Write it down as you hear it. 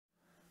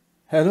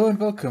Hello and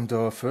welcome to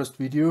our first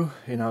video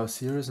in our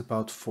series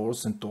about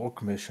force and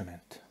torque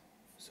measurement.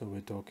 So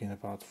we're talking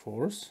about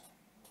force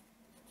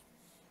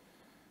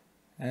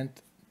and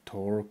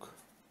torque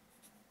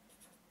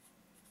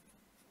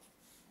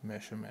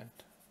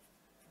measurement.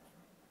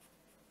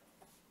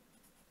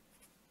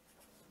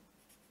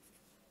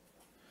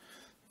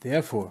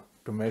 Therefore,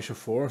 to measure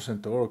force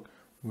and torque,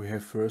 we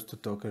have first to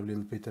talk a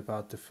little bit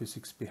about the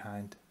physics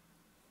behind.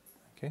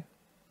 Okay?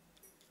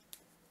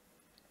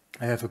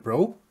 I have a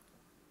probe,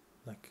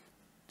 like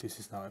this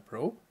is now a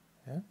probe,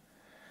 yeah?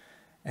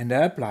 And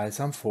I apply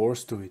some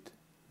force to it.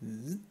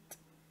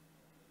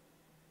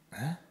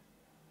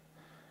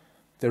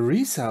 The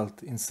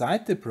result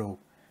inside the probe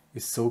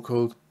is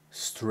so-called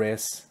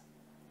stress.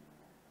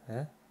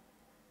 Yeah?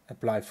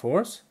 Apply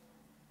force,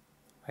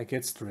 I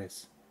get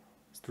stress.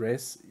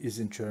 Stress is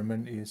in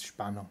German is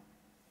Spannung.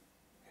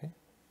 Okay?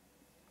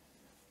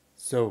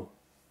 So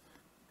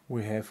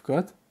we have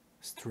got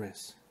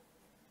stress.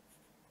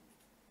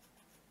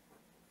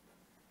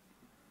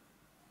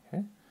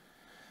 Okay?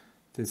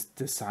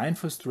 The sign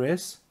for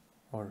stress,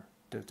 or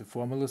the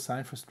formula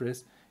sign for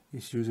stress,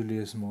 is usually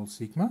a small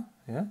sigma.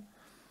 Yeah?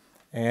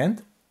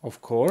 And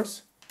of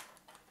course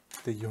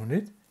the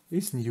unit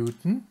is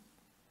Newton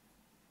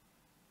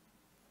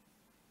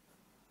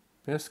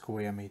per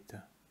square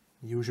meter.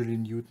 Usually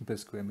Newton per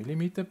square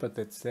millimeter, but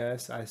that's the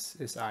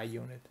SI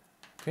unit.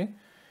 Okay?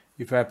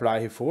 If I apply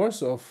a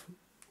force of,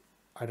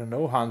 I don't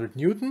know, 100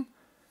 Newton,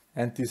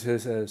 and this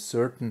has a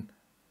certain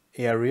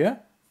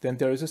area, then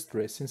there is a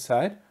stress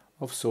inside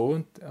of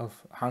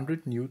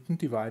 100 Newton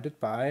divided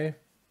by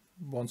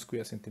 1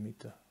 square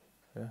centimeter.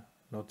 Yeah?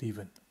 Not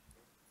even.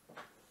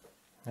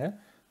 Yeah?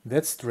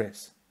 That's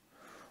stress.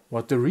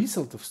 What the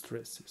result of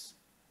stress is?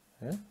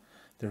 Yeah?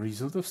 The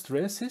result of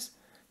stress is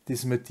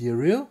this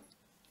material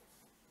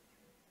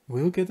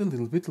will get a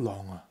little bit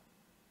longer.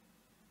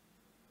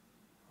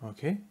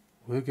 Okay?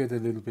 Will get a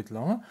little bit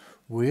longer.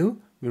 Will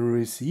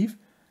receive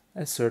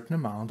a certain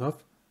amount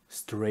of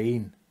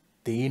strain,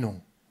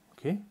 Dehnung.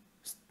 Okay?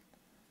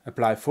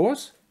 Apply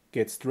force,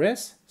 get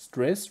stress,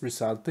 stress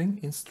resulting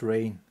in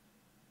strain.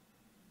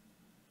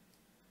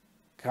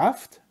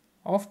 Kraft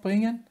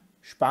aufbringen,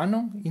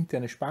 Spannung,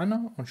 interne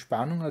Spannung, und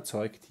Spannung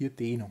erzeugt hier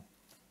Dehnung.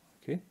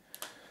 Okay?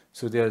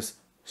 So there's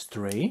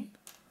strain.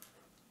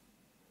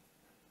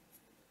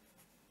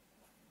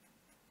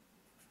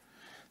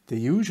 The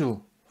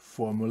usual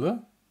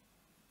formula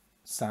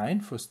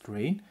sign for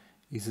strain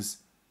is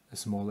a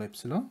small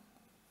epsilon.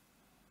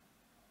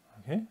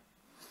 Okay?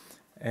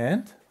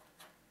 And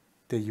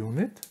the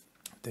unit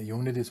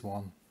is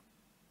 1.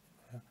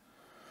 Yeah.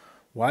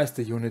 Why is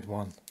the unit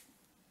 1?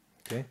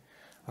 Okay?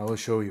 I will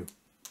show you.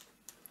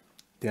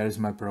 There is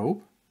my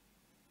probe.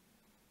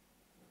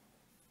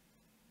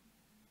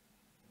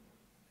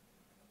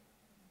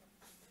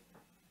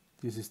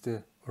 This is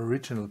the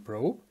original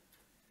probe.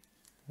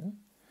 Yeah.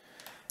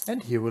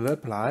 And here we'll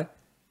apply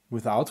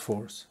without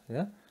force.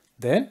 Yeah?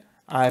 Then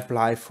I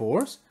apply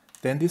force,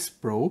 then this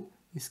probe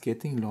is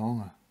getting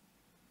longer.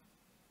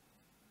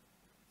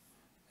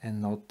 And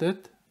not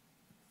that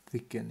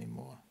thick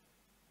anymore.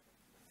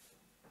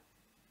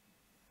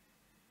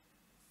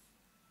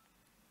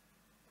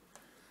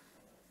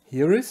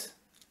 Here is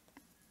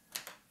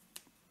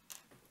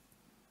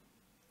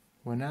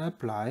when I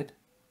applied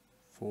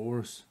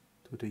force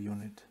to the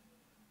unit,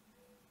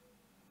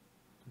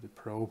 to the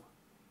probe.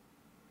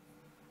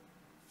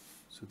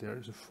 So there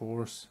is a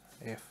force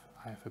F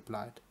I have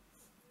applied.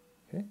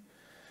 Okay.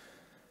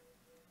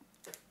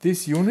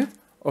 This unit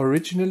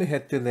originally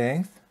had the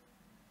length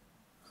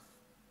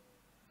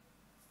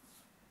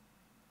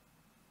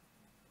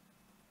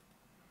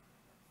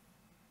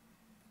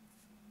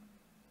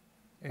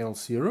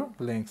L0,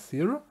 length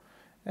 0,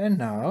 and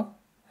now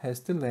has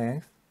the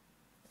length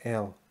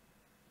L.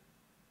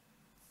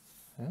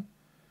 Yeah.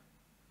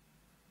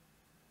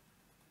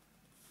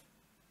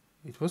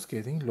 It was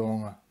getting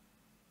longer.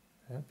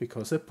 Yeah,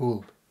 because I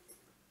pulled.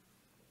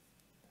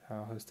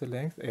 Now has the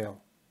length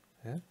L.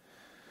 Yeah?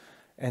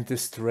 And the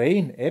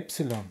strain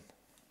epsilon.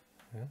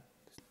 Yeah?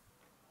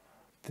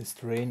 The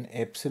strain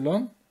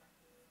epsilon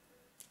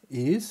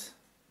is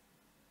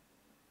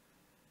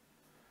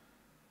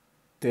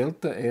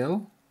delta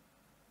L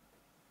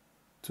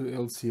to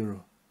L0.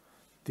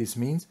 This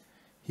means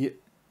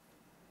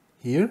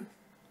here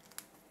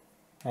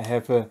I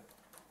have a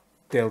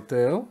delta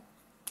L.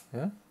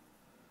 Yeah?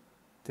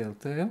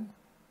 Delta L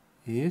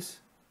is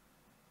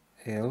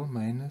L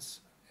minus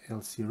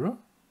L0.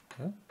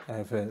 Yeah? I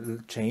have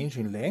a change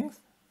in length,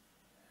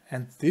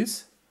 and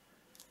this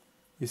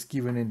is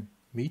given in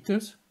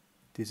meters,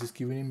 this is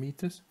given in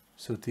meters,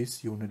 so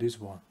this unit is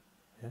 1.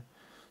 Yeah?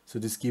 So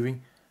this is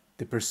giving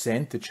the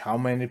percentage, how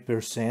many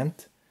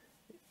percent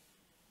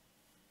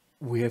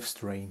we have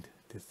strained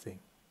this thing.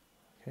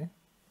 Okay?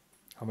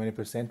 How many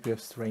percent we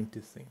have strained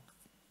this thing.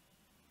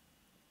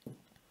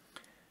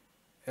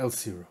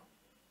 L0.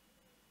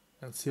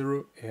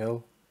 L0,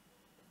 L,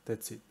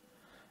 that's it.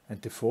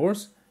 And the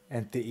force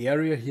and the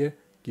area here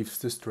gives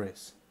the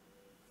stress.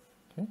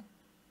 Okay?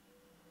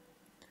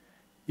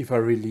 If I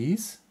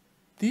release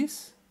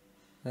this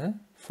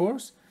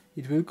force,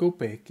 it will go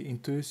back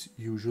into its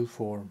usual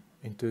form,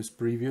 into its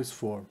previous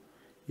form,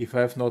 if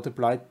I have not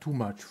applied too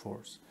much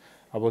force.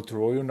 I will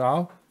draw you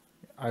now,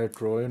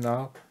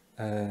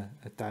 a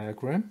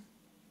diagram.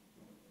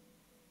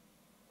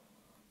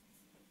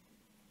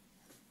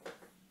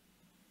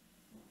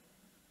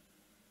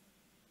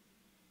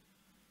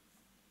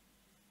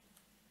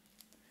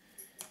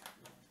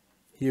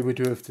 Here we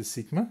do have the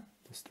sigma,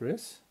 the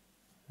stress.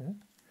 Yeah.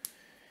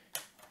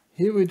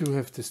 Here we do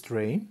have the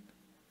strain.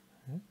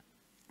 Yeah.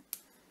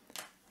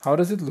 How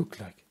does it look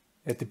like?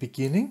 At the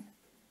beginning,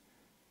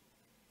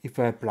 if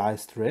I apply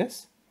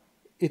stress,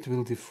 it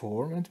will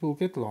deform and will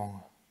get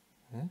longer.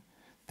 Yeah.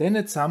 Then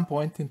at some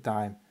point in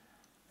time,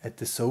 at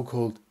the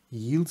so-called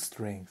yield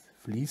strength,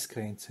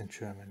 Fließgrenze in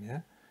German,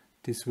 yeah,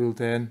 this will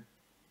then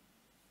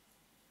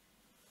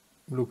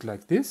look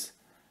like this,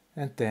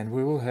 and then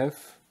we will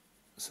have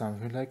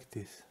something like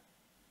this.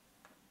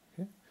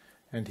 Okay.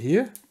 And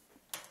here,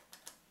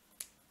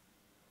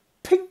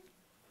 ping,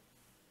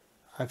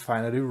 I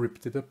finally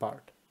ripped it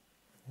apart.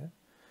 Yeah.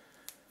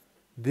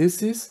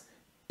 This is,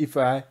 if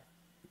I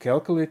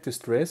calculate the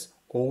stress,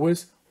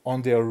 always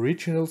on the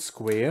original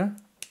square.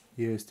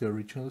 Here is the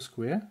original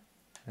square.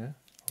 Yeah.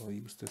 I'll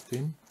use the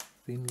thin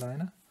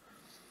liner.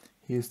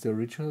 Here's the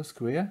original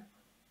square,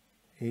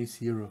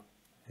 A0.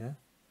 Yeah.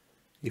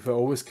 If I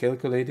always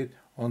calculate it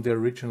on the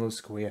original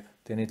square,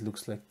 then it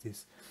looks like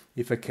this.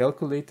 If I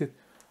calculate it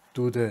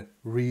to the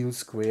real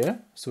square,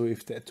 so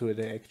if to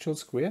the actual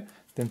square,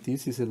 then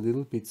this is a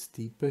little bit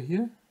steeper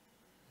here.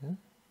 Yeah.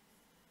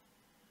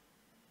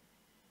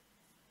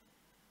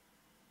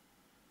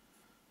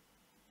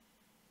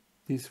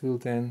 This will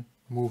then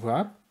move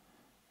up,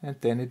 and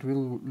then it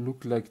will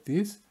look like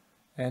this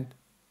and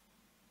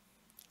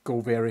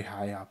go very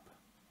high up.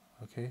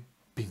 Okay,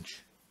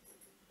 pinch.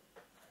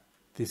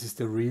 This is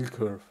the real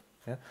curve.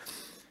 Yeah.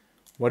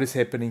 What is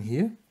happening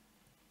here?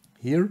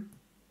 Here,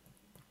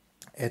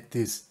 at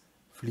this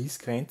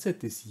Fließgrenze, at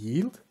this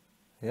yield,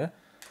 yeah,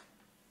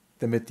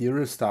 the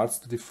material starts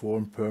to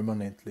deform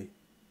permanently.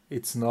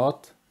 It's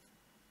not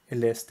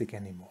elastic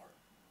anymore.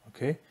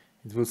 Okay,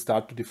 it will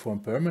start to deform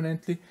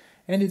permanently,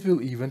 and it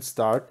will even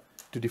start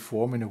to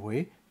deform in a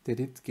way that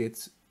it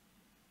gets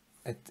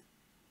at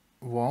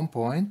one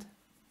point,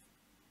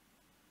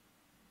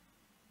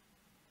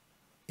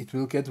 it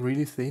will get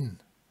really thin.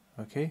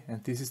 Okay,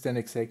 and this is then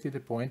exactly the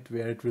point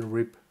where it will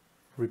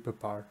rip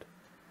apart.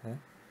 Yeah?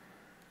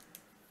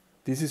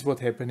 This is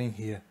what's happening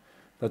here.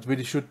 But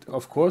we should,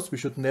 of course, we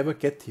should never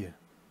get here.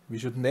 We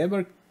should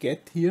never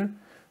get here.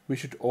 We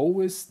should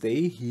always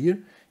stay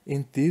here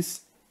in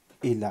this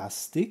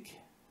elastic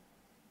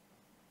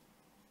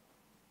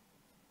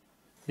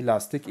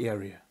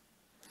area.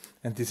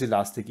 And this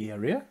elastic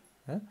area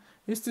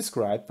is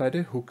described by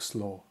the Hooke's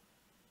law.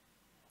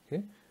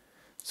 Okay,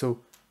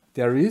 so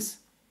there is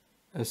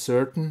a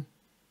certain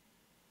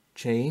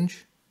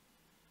change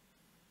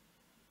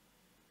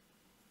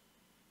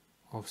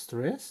of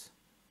stress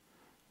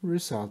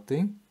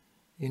resulting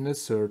in a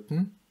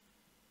certain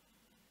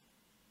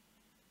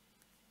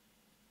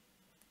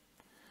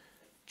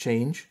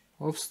change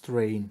of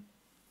strain.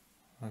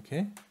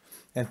 Okay,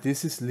 and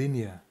this is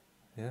linear.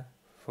 Yeah,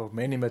 for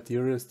many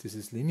materials this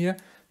is linear.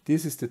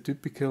 This is the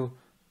typical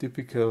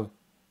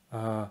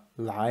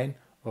line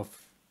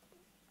of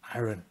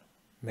iron,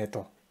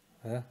 metal.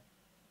 Yeah.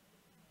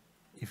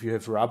 If you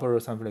have rubber or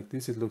something like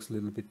this, it looks a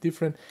little bit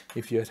different.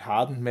 If you have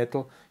hardened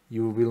metal,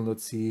 you will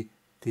not see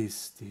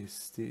this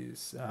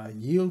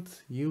yield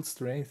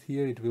strength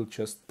here. It will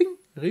just ping,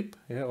 rip,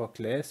 yeah, or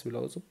glass will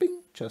also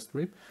ping, just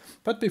rip.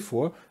 But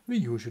before, we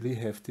usually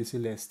have this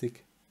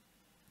elastic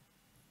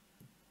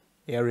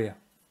area,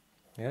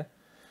 yeah,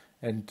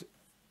 and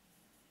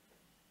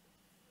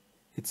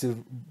it's a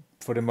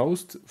for the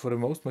most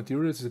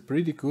materials, it's a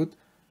pretty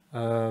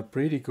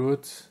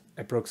good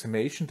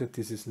approximation that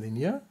this is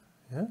linear,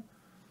 yeah.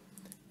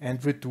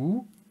 And we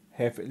do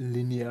have a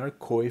linear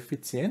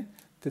coefficient,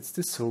 that's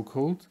the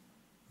so-called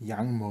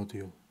Young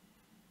module.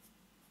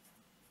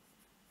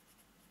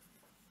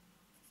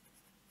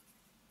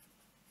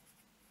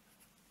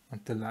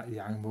 And the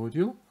Young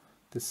module,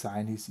 the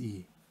sign is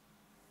E.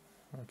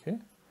 Okay.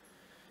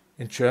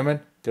 In German,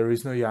 there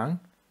is no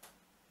Young.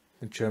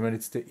 In German,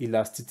 it's the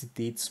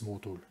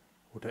Elastizitätsmodul,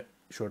 or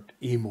short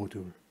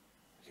E-module.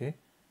 Okay.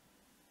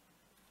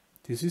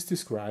 This is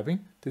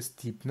describing the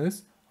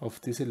steepness of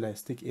this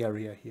elastic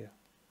area here.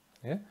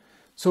 Yeah.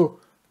 So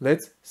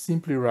let's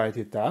simply write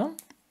it down.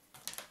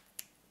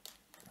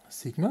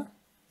 Sigma,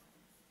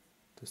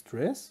 the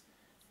stress,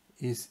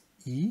 is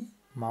E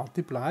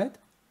multiplied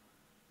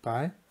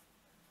by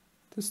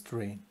the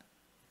strain.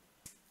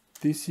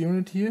 This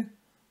unit here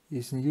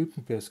is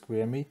Newton per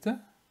square meter.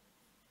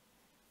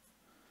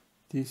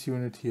 This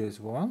unit here is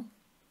 1.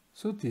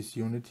 So this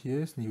unit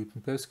here is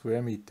Newton per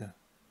square meter.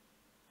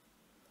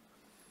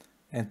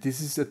 And this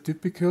is a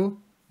typical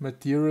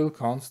material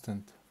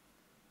constant.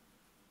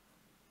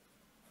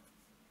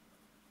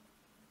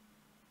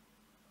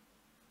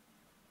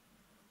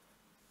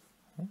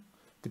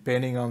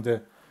 Depending on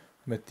the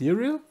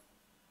material,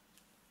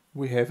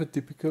 we have a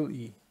typical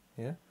E.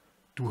 Yeah,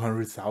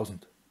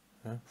 200,000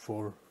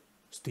 for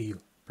steel,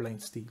 plain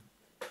steel.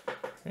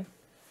 Okay.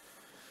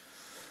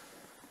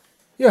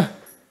 Yeah.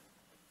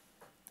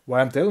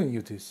 Why I'm telling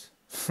you this?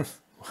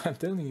 Why I'm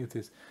telling you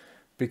this?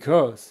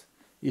 Because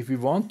if we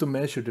want to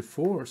measure the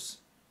force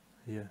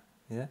here,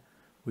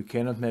 we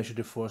cannot measure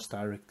the force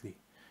directly.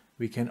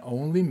 We can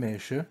only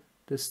measure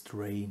the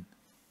strain.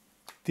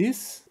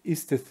 This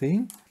is the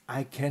thing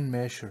I can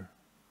measure.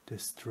 The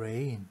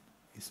strain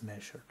is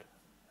measured.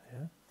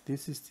 Yeah?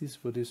 This is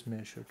what is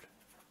measured.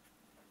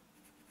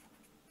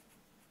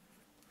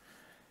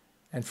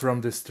 And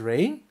from the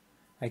strain,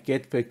 I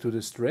get back to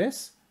the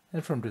stress,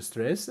 and from the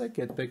stress, I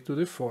get back to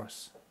the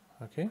force.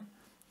 Okay?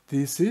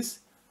 This is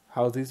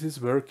how this is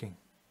working.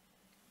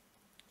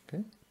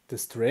 Okay? The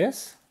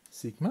stress,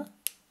 sigma,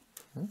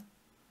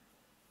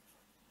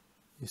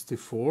 is the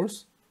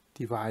force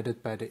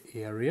divided by the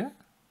area.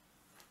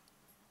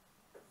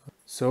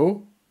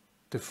 So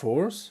the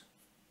force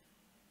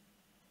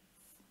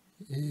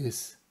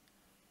is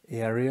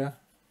area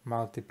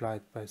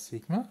multiplied by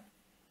sigma,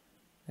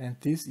 and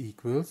this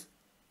equals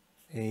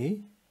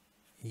A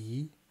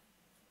E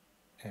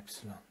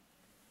epsilon.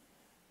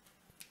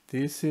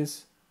 This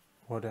is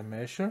what I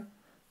measure.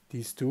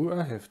 These two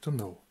I have to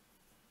know.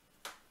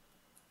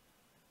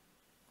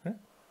 Okay?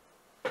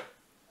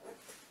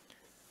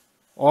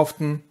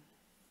 Often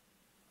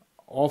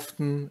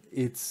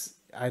it's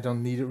I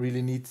don't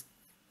really need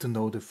to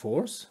know the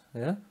force.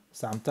 Yeah.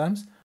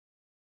 Sometimes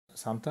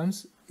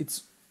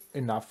it's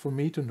enough for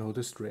me to know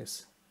the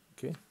stress.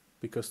 Okay.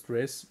 Because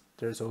stress,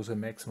 there's also a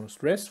maximum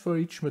stress for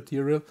each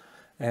material,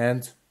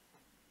 and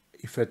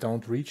if I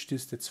don't reach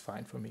this, that's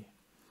fine for me.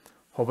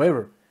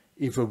 However,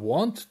 if I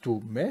want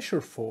to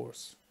measure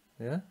force,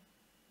 then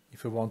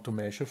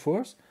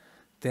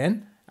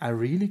I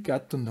really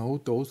got to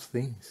know those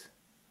things.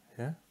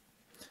 Yeah.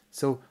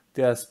 So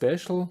there are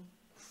special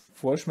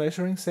force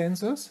measuring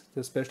sensors,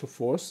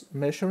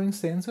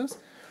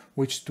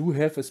 which do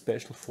have a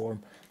special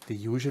form. They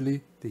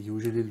usually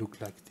look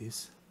like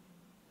this.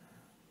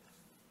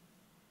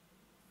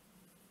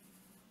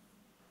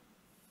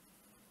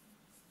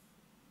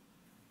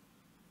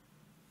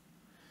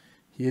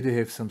 Here they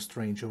have some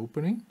strange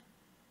opening.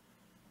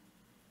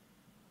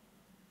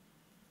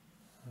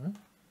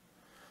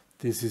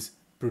 This is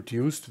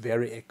produced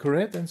very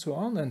accurate and so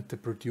on, and the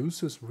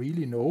producers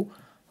really know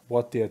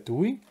what they are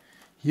doing.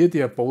 Here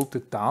they are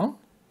bolted down.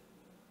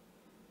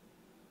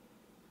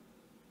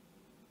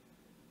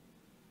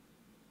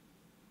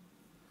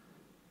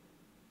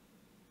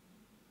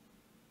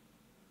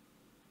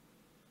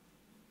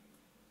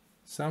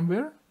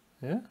 Somewhere,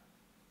 yeah.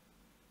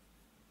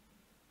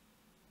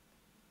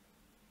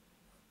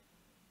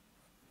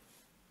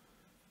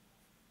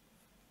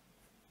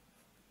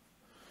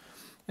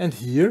 And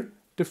here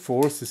the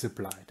force is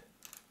applied.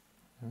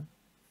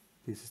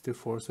 This is the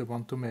force I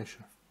want to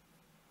measure.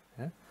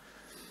 Yeah.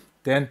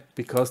 Then,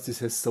 because this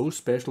has so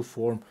special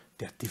form,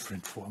 there are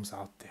different forms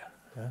out there.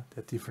 Yeah.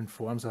 There are different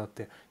forms out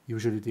there.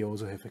 Usually they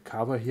also have a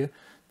cover here.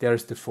 There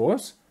is the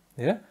force,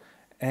 yeah,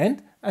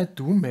 and I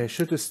do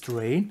measure the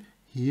strain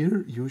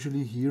here,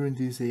 usually here in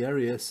this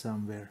area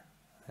somewhere.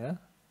 Yeah.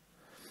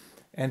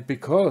 And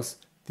because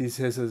this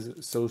has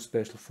a so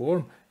special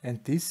form,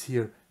 and this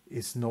here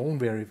is known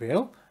very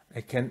well, I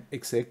can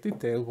exactly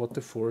tell what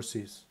the force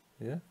is.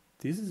 Yeah.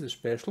 This is a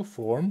special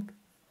formed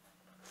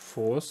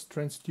force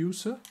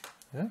transducer.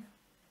 Yeah.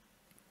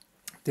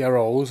 There's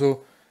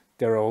also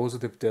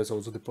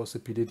the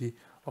possibility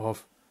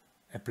of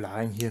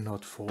applying here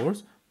not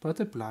force, but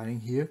applying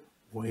here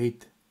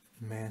weight,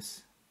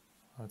 mass.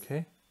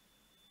 Okay.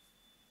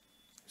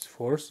 This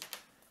force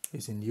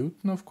is in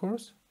Newton, of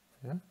course.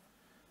 Yeah.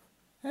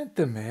 And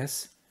the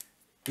mass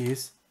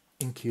is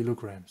in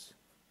kilograms.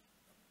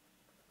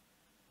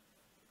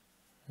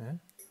 Yeah.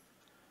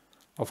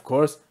 Of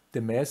course,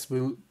 the mass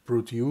will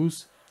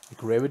produce a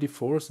gravity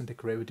force, and the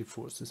gravity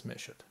force is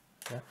measured.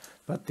 Yeah.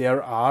 But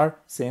there are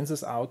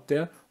sensors out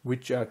there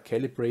which are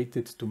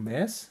calibrated to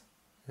mass,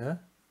 yeah.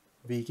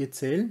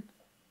 Wiegezählen,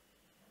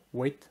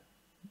 weight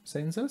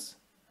sensors,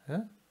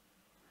 yeah.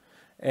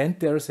 And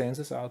there are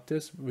sensors out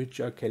there which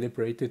are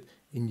calibrated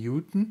in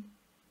Newton,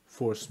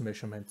 force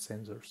measurement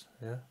sensors,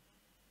 yeah.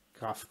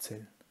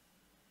 Kraftzellen.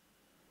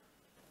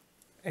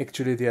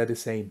 Actually, they are the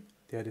same.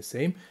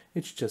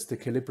 It's just a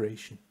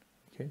calibration,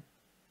 okay?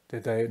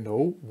 That I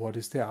know what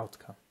is the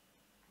outcome.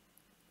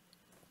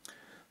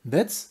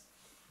 That's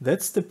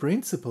the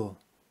principle.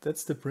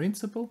 That's the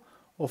principle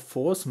of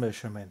force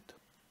measurement.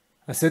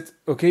 I said,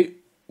 okay,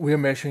 we are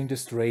measuring the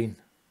strain.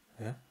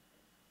 Yeah?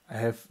 I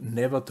have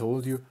never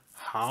told you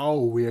how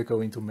we are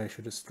going to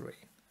measure the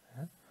strain.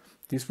 Yeah?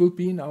 This will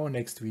be in our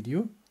next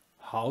video,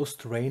 how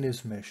strain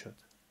is measured.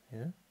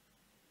 Yeah?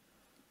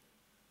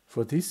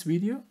 For this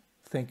video,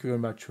 thank you very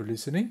much for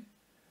listening,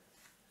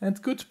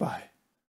 and goodbye.